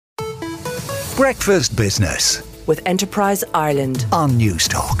Breakfast Business with Enterprise Ireland on News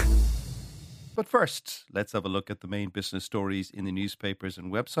Talk. But first, let's have a look at the main business stories in the newspapers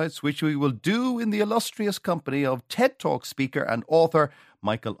and websites, which we will do in the illustrious company of TED Talk speaker and author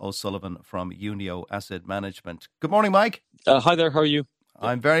Michael O'Sullivan from Unio Asset Management. Good morning, Mike. Hi there, how are you?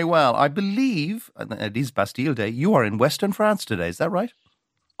 I'm very well. I believe, and it is Bastille Day, you are in Western France today, is that right?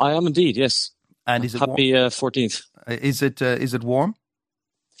 I am indeed, yes. And is it Happy 14th. Is it warm?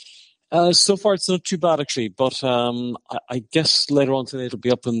 So far, it's not too bad actually, but I guess later on today it'll be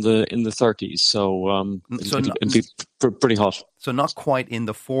up in the 30s, so it'll be pretty hot. So not quite in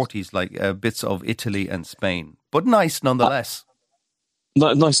the 40s like bits of Italy and Spain, but nice nonetheless.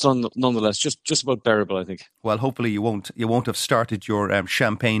 Nice nonetheless, just about bearable, I think. Well, hopefully you won't have started your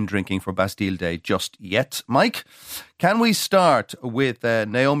champagne drinking for Bastille Day just yet. Mike, can we start with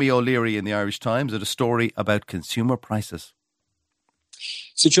Naomi O'Leary in the Irish Times at a story about consumer prices?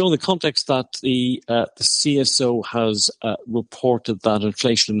 So, Joe, in the context that the CSO has reported that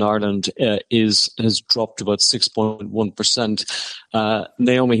inflation in Ireland has dropped to about 6.1%,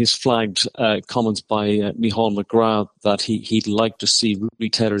 Naomi has flagged comments by Micheál McGrath that he'd like to see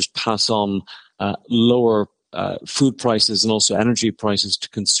retailers pass on lower food prices and also energy prices to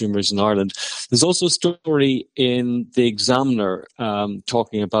consumers in Ireland. There's also a story in the Examiner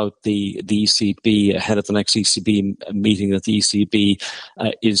talking about the ECB ahead of the next ECB meeting, that the ECB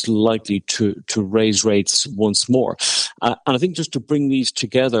is likely to raise rates once more. And I think just to bring these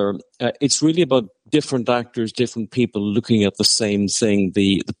together, it's really about different actors, different people looking at the same thing.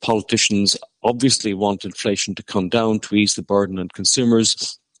 The politicians obviously want inflation to come down to ease the burden on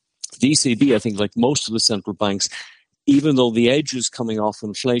consumers. The ECB, I think, like most of the central banks, even though the edge is coming off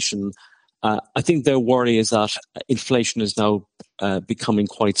inflation, I think their worry is that inflation is now becoming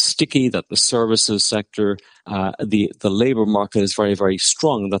quite sticky, that the services sector, the labour market is very, very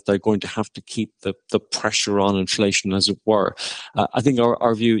strong, that they're going to have to keep the pressure on inflation, as it were. I think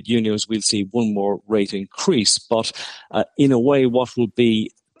our view at Unio is we'll see one more rate increase, but in a way what will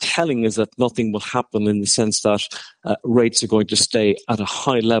be telling is that nothing will happen, in the sense that rates are going to stay at a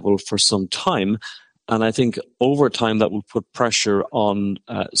high level for some time. And I think over time that will put pressure on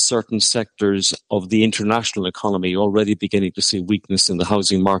certain sectors of the international economy, already beginning to see weakness in the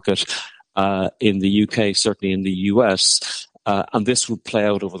housing market in the UK, certainly in the US. And this will play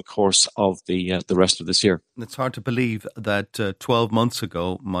out over the course of the rest of this year. It's hard to believe that 12 months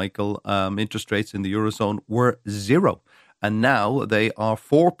ago, Michael, interest rates in the Eurozone were zero. And now they are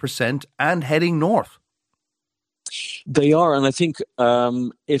 4% and heading north. They are, and I think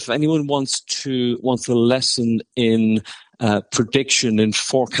if anyone wants a lesson in prediction, in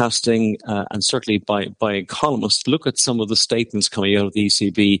forecasting, and certainly by economists, look at some of the statements coming out of the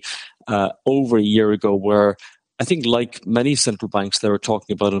ECB over a year ago, where I think, like many central banks, they were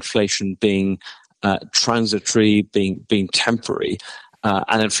talking about inflation being transitory, being temporary.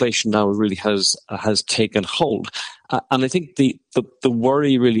 And inflation now really has taken hold. And I think the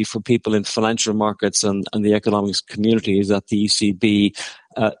worry really for people in financial markets and the economics community is that the ECB,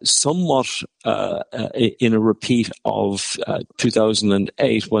 somewhat in a repeat of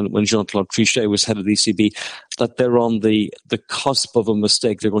 2008 when Jean-Claude Trichet was head of the ECB, that they're on the cusp of a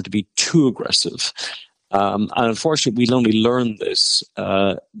mistake. They're going to be too aggressive. And unfortunately, we'll only learn this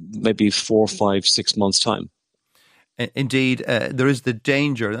maybe 4, 5, 6 months' time. Indeed, there is the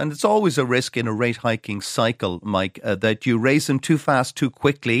danger, and it's always a risk in a rate hiking cycle, Mike, that you raise them too fast, too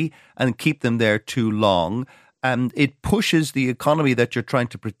quickly, and keep them there too long. And it pushes the economy that you're trying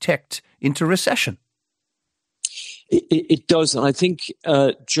to protect into recession. It does. And I think,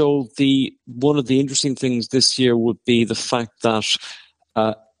 Joe, one of the interesting things this year would be the fact that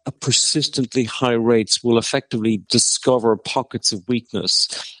persistently high rates will effectively discover pockets of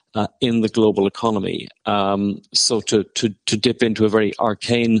weakness in the global economy. So to dip into a very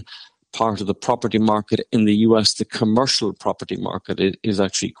arcane part of the property market in the US, the commercial property market is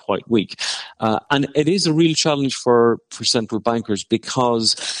actually quite weak. And it is a real challenge for central bankers,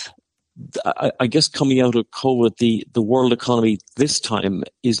 because I guess coming out of COVID, the world economy this time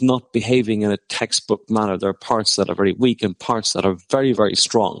is not behaving in a textbook manner. There are parts that are very weak and parts that are very, very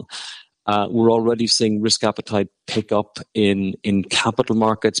strong. We're already seeing risk appetite pick up in capital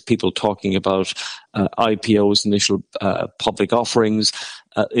markets, people talking about IPOs, initial public offerings,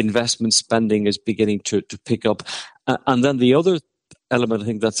 investment spending is beginning to pick up. And then the other element I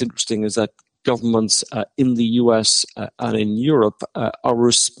think that's interesting is that governments in the US and in Europe are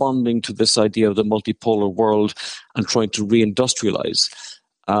responding to this idea of the multipolar world and trying to reindustrialize.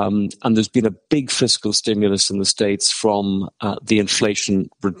 And there's been a big fiscal stimulus in the States from the Inflation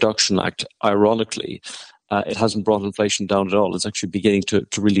Reduction Act, ironically. it hasn't brought inflation down at all. It's actually beginning to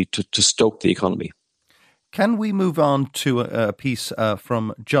really stoke the economy. Can we move on to a piece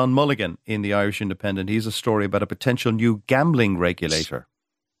from John Mulligan in the Irish Independent? He has a story about a potential new gambling regulator.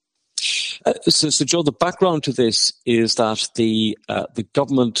 So, Joe, the background to this is that the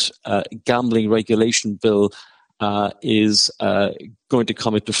government gambling regulation bill is going to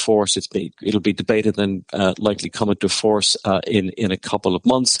come into force. It'll be debated and likely come into force in a couple of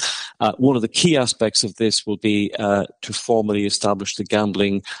months. One of the key aspects of this will be to formally establish the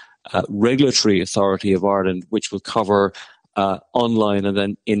Gambling Regulatory Authority of Ireland, which will cover online and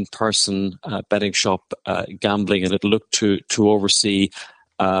then in-person betting shop gambling, and it'll look to oversee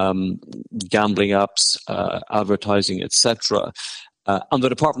gambling apps, advertising, etc. And the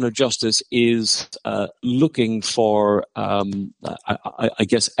Department of Justice is looking for, I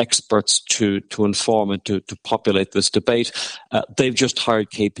guess, experts to inform and to populate this debate. They've just hired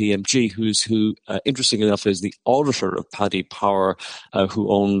KPMG, who interestingly enough, is the auditor of Paddy Power,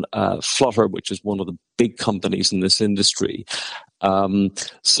 who own Flutter, which is one of the big companies in this industry.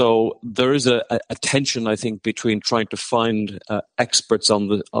 So there is a tension, I think, between trying to find experts on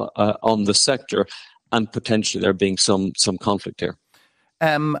the sector and potentially there being some conflict here.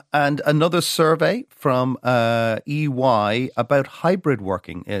 And another survey from EY about hybrid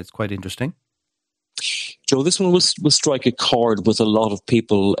working is quite interesting. Joe, this one will strike a chord with a lot of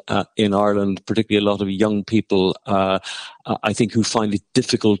people in Ireland, particularly a lot of young people, I think, who find it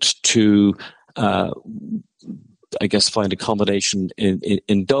difficult to find accommodation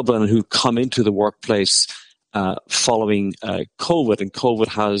in Dublin, and who come into the workplace following COVID, and COVID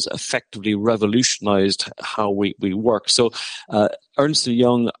has effectively revolutionized how we work. So Ernst &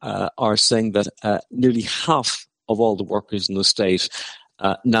 Young are saying that nearly half of all the workers in the state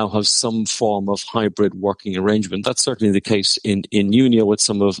now have some form of hybrid working arrangement. That's certainly the case in Unio with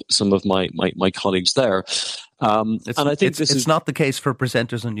some of my colleagues there. And I think it's not the case for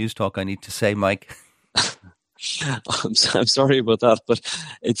presenters on News Talk, I need to say, Mike. I'm sorry about that, but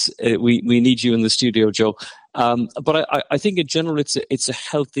we need you in the studio, Joe. But I think in general it's a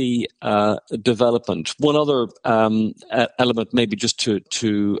healthy development. One other element, maybe just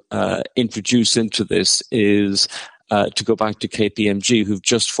to introduce into this, is to go back to KPMG, who've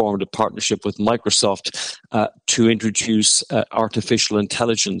just formed a partnership with Microsoft to introduce artificial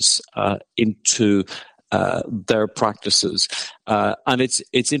intelligence into their practices. And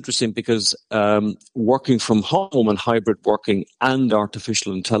it's interesting because working from home and hybrid working and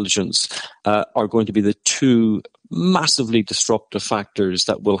artificial intelligence are going to be the two massively disruptive factors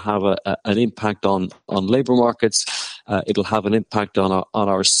that will have an impact on labour markets. It'll have an impact on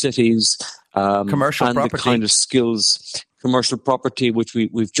our cities. Commercial and property. The kind of skills, commercial property, which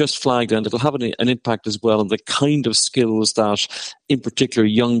we've just flagged, and it'll have an impact as well on the kind of skills that, in particular,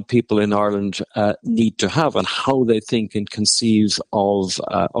 young people in Ireland need to have, and how they think and conceive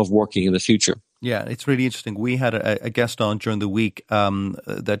of working in the future. Yeah, it's really interesting. We had a guest on during the week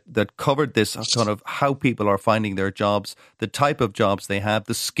that covered this kind of how people are finding their jobs, the type of jobs they have,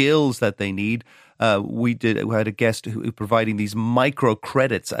 the skills that they need. We had a guest who providing these micro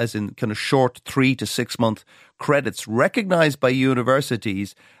credits, as in kind of short 3 to 6 month credits, recognized by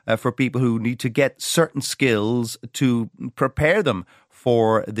universities for people who need to get certain skills to prepare them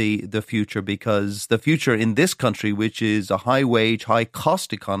for the future, because the future in this country, which is a high wage, high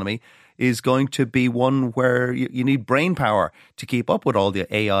cost economy, is going to be one where you need brain power to keep up with all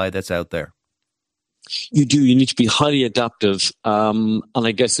the AI that's out there. You do. You need to be highly adaptive. And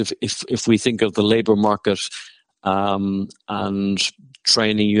I guess if we think of the labour market and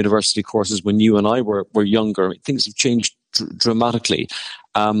training university courses when you and I were younger, things have changed dramatically.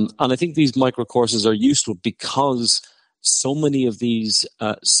 And I think these micro courses are useful because so many of these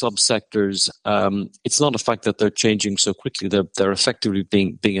subsectors, it's not a fact that they're changing so quickly. They're effectively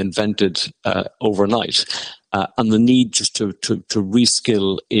being invented overnight. And the need just to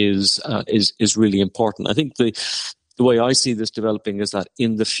reskill is really important. I think the way I see this developing is that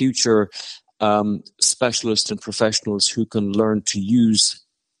in the future, specialists and professionals who can learn to use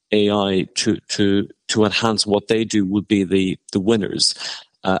AI to enhance what they do will be the winners,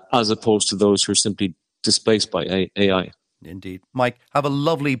 as opposed to those who are simply displaced by AI. Indeed. Mike, have a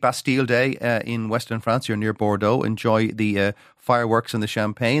lovely Bastille Day in Western France. You're near Bordeaux. Enjoy the fireworks and the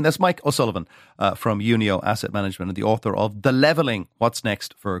champagne. That's Mike O'Sullivan from Unio Asset Management and the author of The Levelling, What's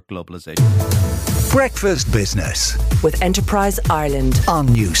Next for Globalisation. Breakfast Business with Enterprise Ireland on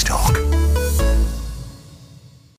News Talk.